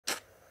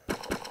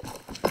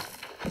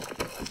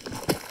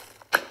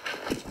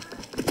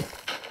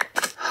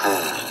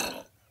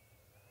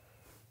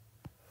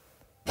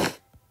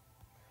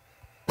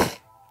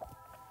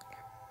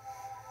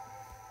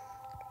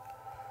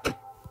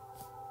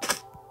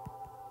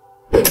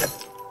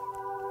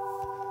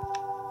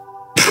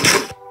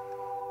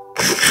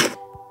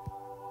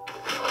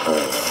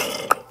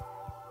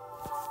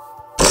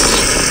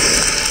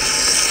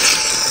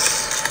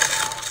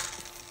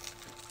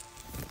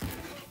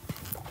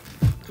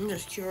I'm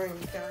just curing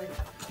the guy.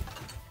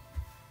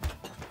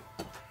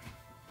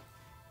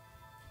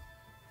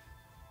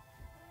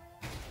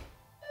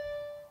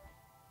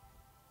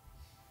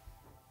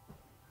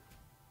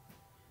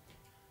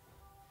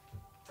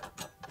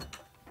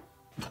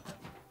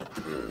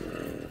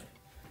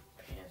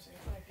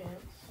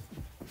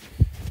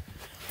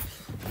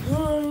 How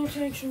long it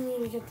takes me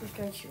to get this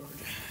guy cured?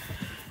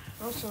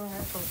 Also, I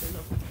have something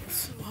up with this.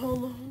 So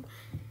hold on.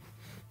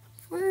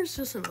 Where is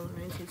this another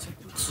 19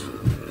 seconds?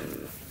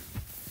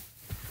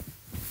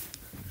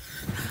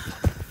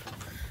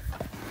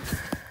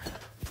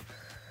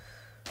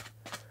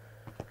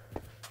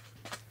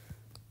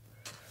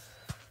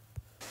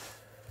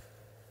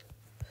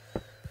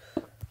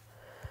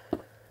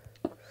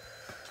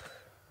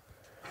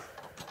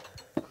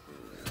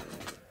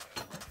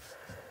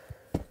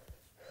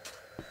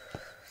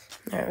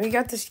 Alright, we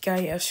got this guy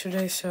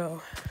yesterday,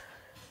 so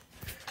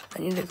I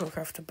need to go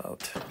craft a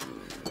boat.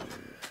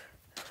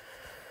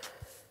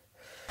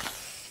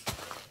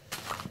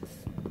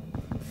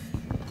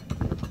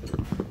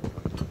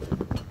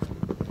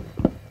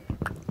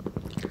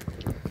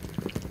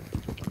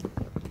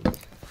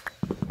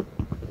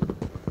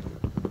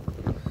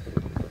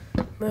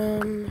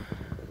 Boom,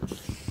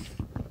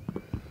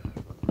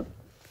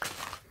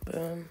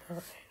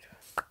 alright.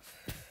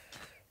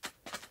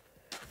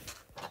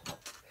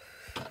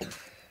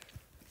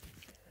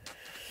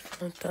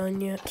 Not done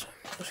yet.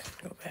 I'm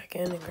just gonna go back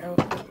in and grab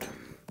a boat.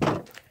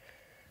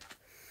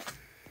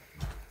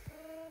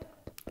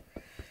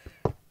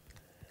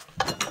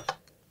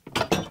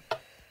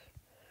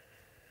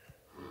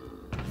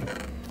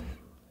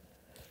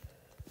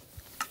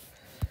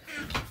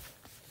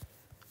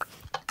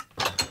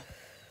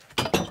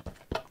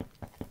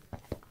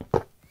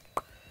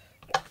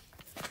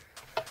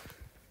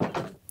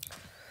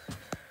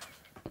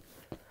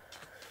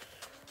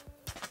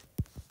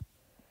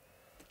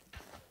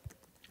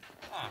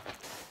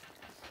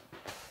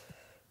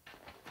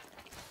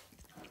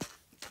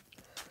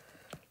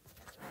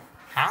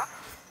 Huh?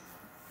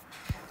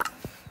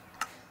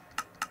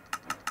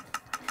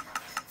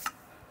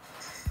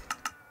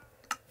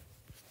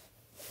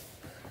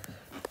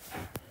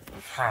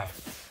 Huh.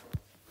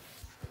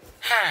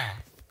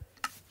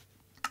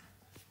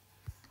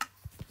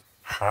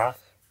 Huh. Huh?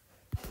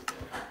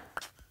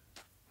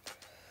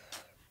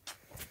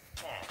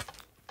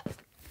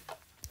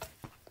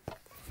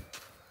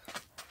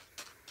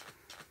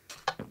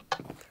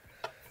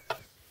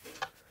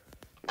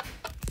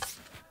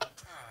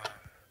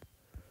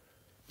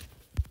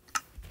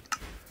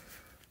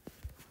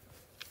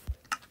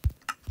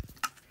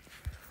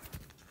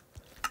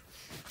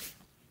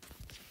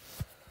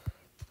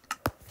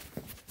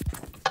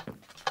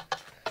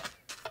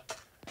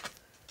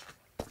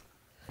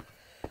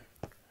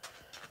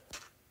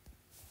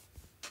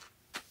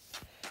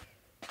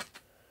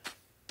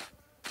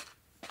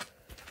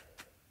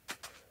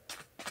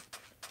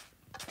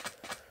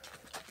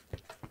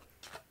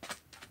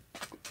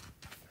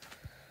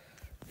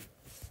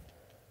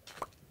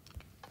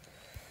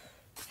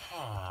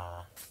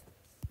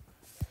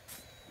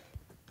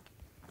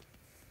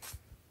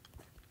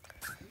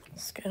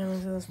 Let's get him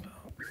into this boat.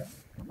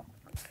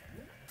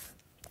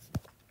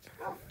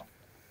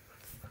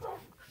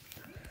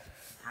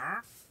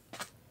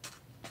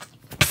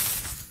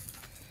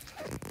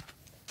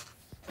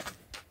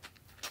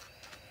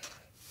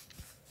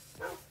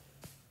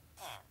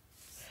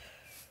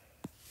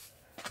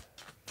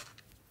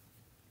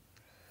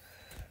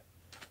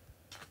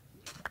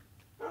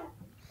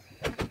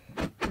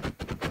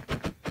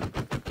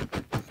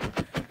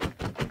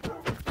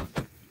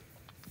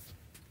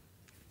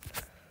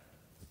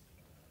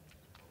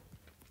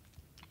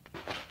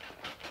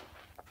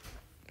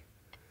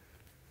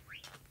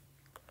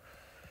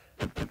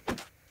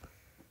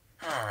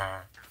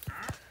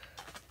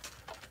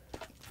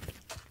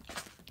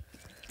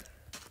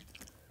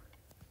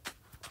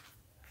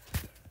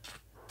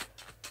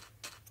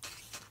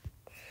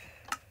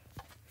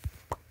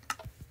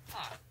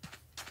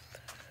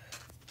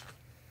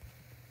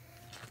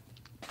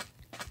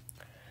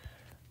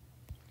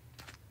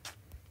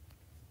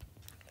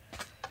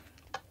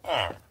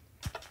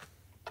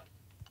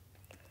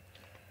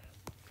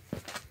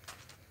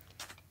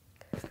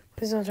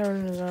 Please don't turn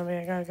into a zombie.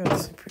 I gotta go to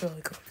sleep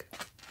really quick.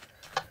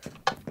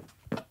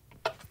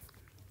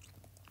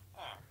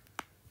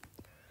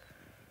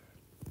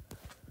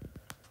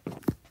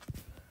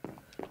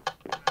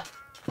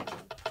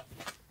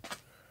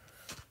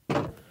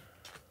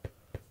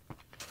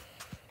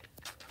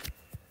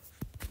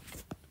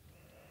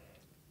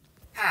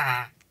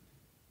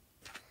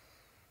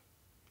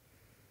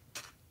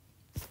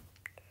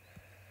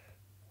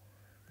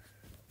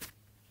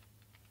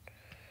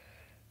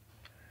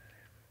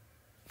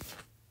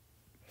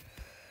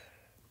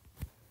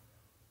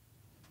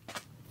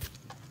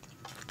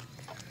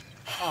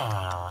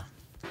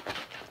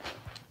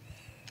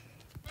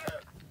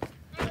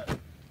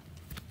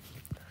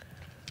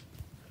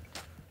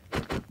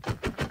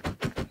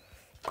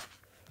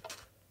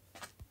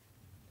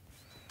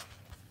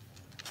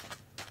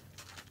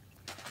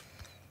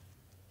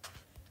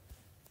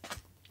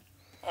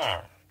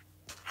 Huh?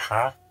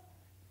 Huh?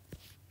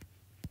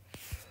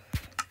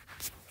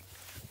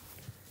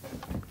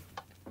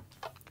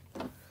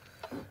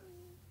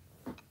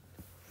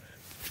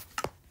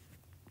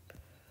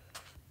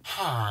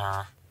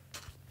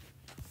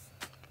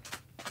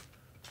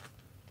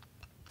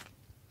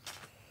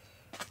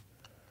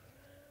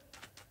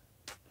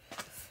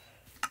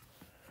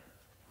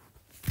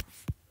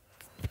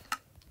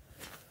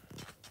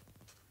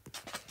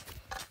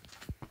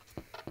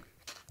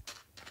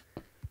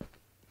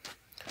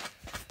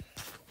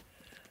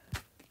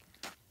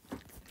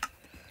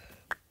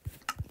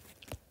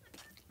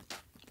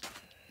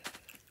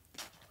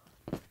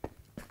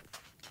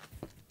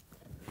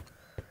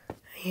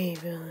 Hey,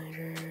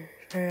 villagers,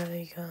 where are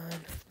they gone?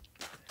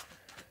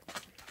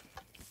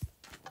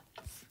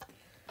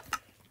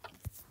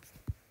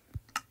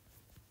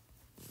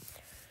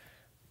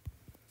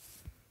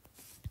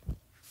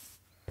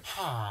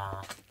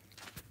 Huh?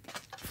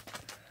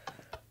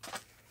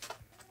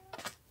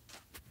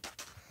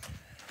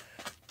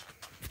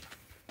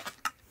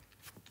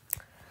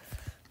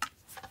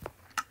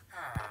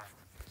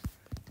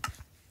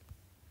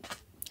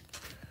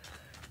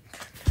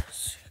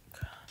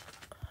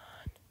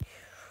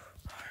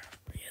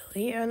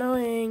 Really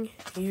annoying,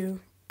 you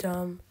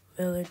dumb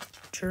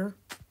villager.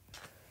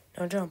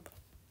 Now jump.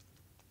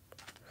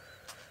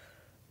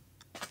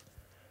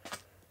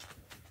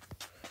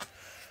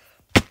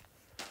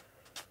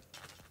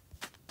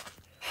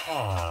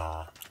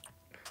 Huh?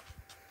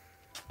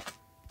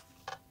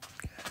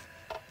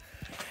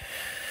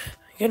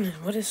 Goodness,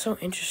 what is so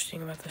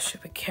interesting about the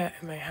stupid cat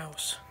in my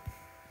house?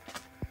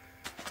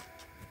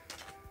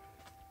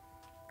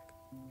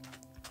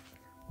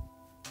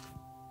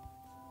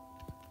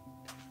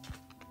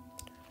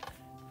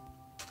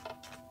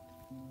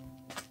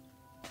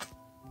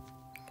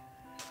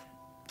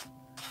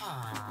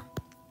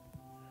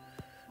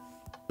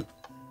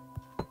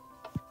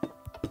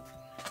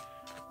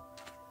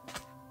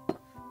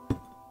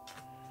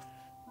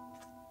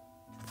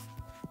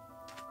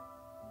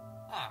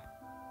 Huh?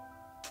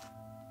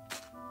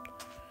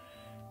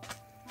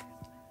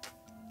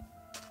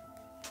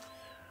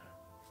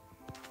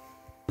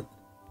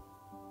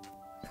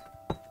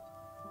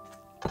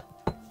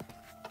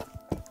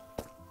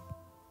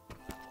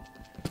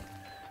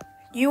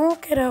 You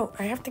won't get out.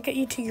 I have to get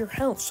you to your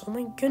house. Oh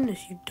my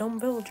goodness, you dumb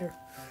villager.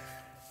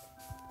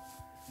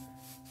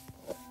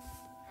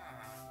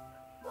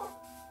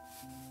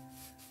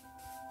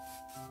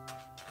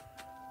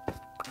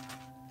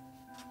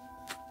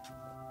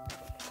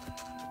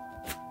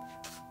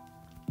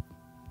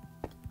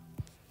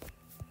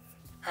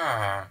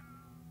 Huh?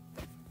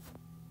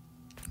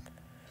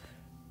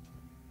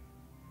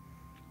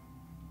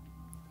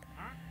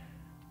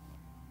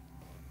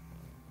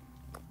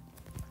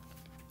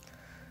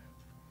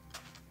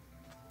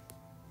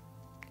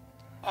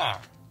 Huh?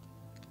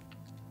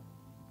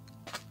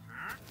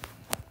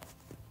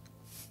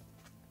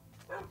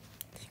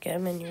 Let's get a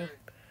menu.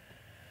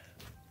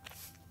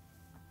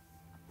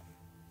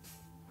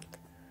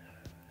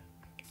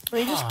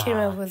 We just came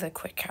up with a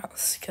quick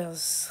house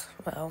because,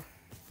 well,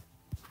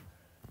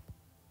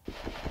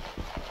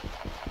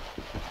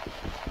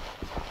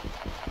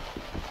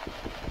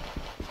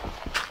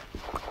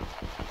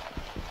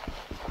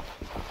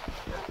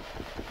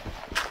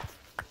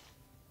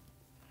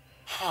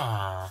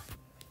 Huh?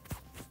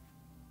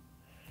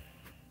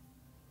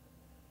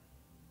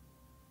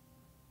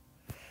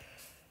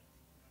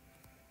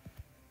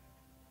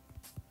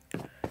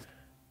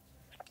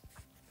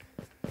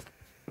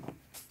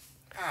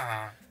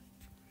 Huh?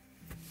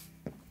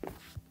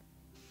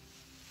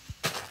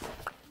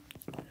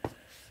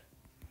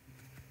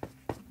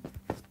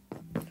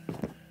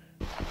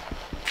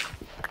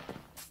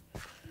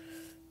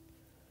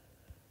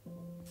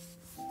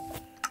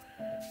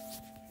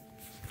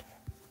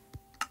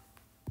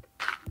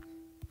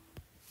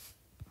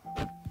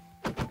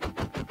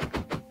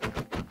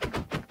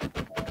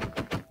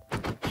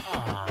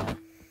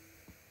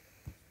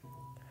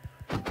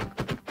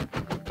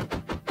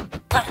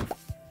 Huh?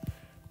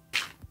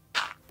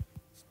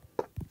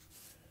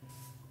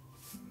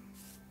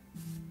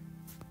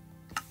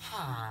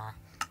 Huh?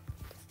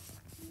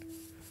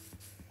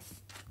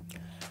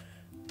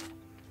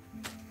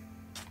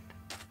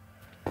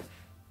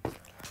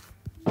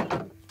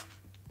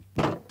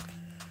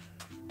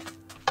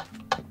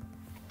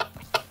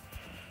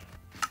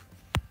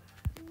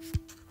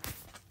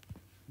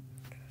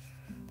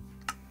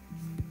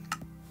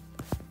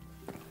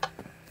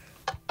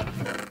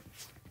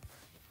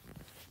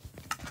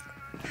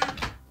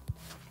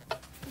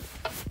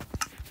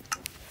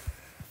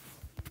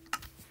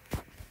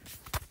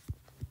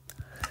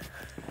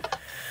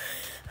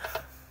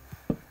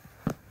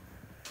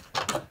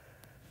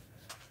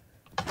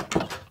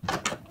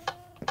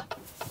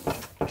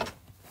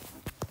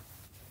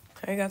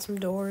 I got some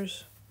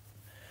doors.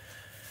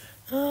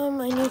 I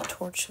need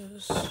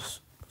torches. So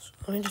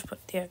let me just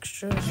put the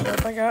extra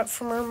stuff I got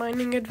from our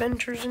mining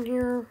adventures in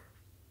here.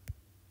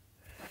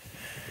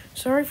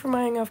 Sorry for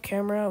buying off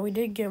camera. We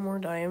did get more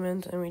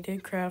diamonds, and we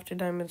did craft a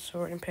diamond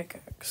sword and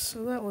pickaxe.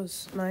 So that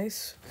was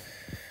nice.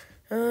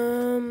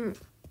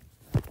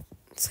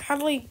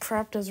 Sadly,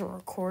 crap doesn't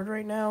record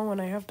right now,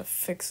 and I have to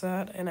fix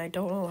that, and I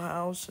don't know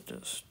how, so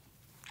just,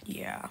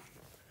 yeah.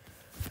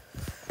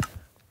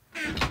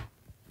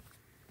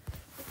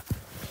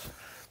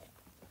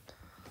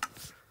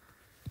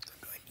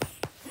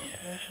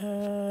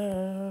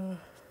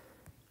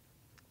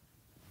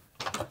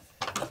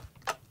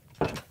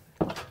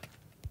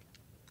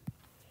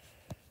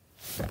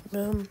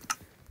 Boom.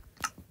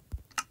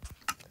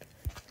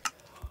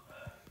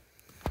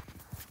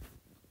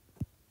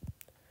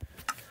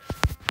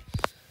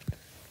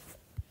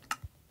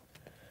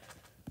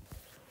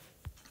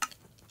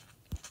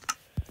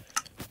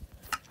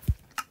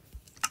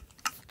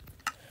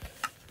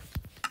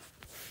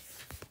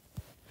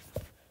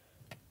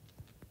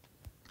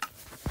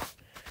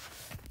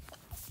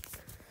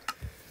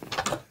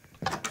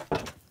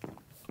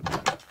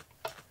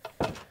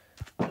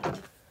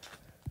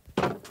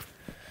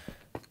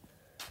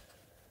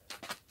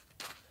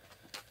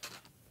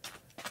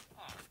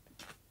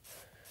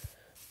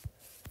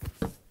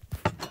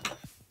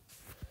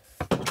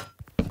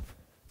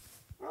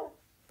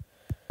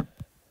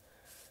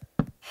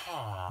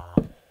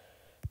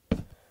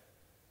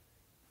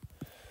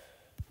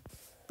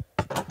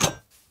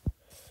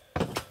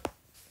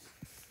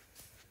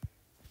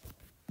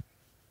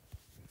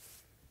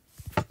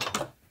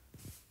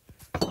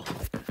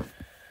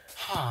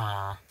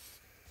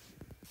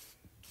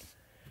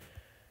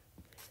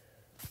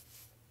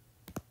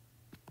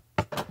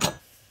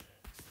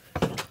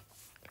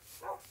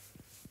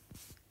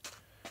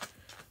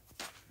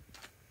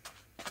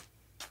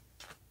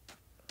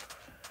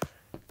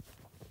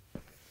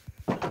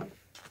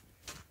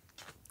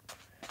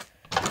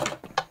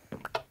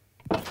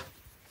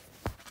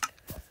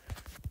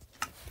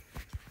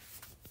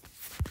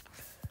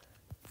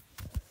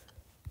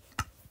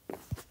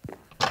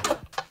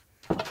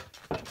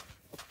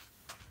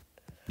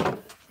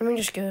 Let me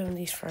just give him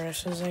these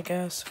furnaces, I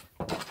guess.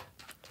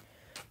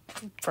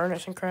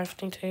 Furnace and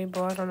crafting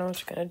table. I don't know what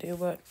it's gonna do,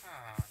 but...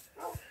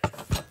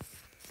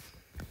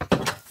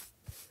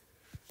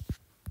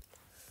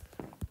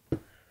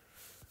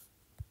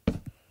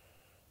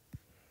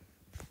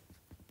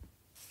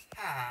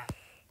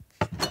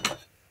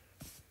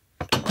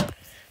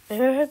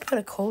 Maybe if I put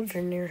a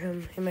cauldron near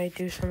him, he might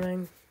do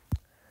something.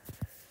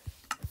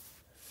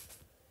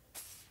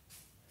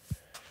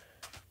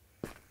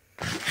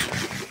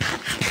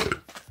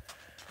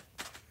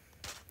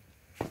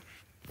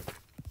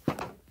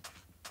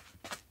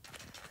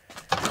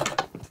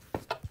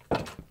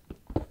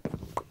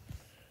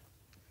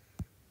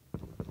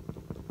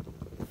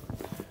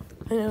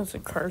 I know it's a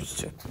curse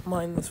to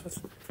mine this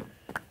with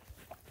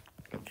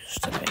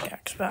just a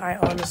pickaxe, but I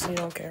honestly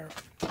don't care.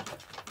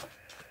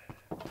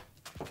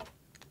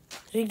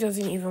 He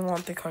doesn't even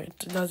want the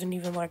doesn't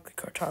even like the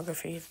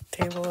cartography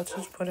table. Let's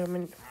just put him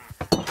in.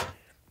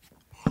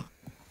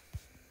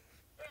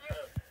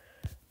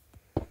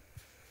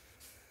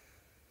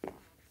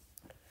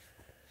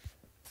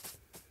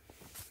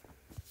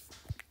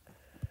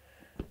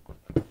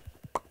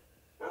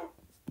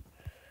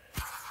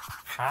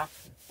 Huh?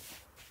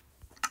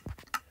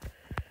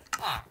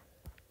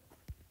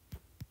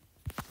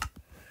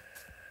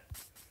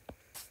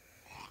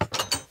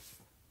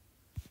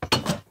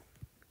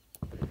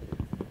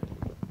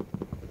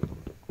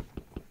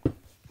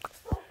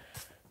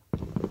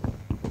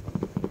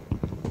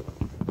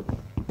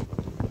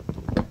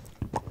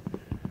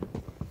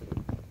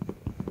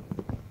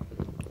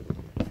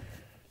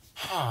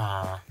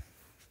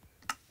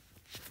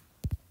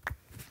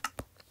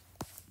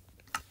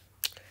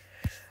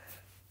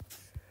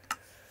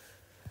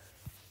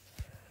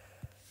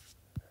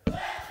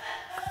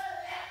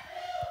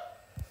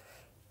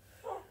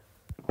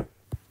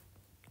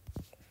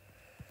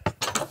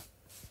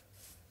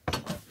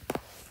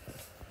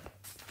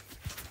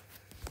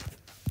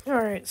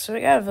 Alright, so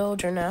we got a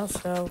villager now,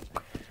 so...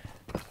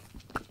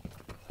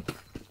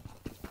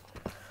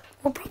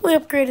 We'll probably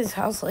upgrade his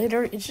house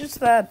later. It's just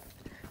that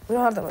we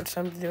don't have that much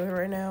time to do it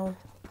right now.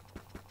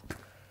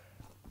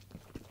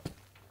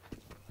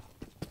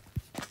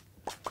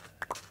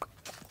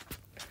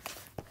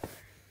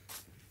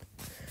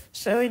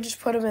 So we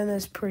just put him in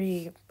this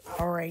pretty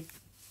alright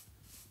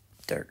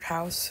dirt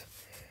house.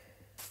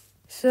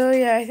 So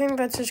yeah, I think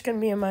that's just gonna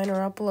be a minor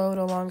upload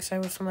alongside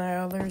with some of my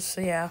others, so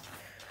yeah.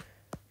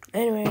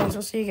 Anyways,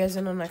 we'll see you guys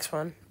in the next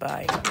one.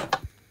 Bye.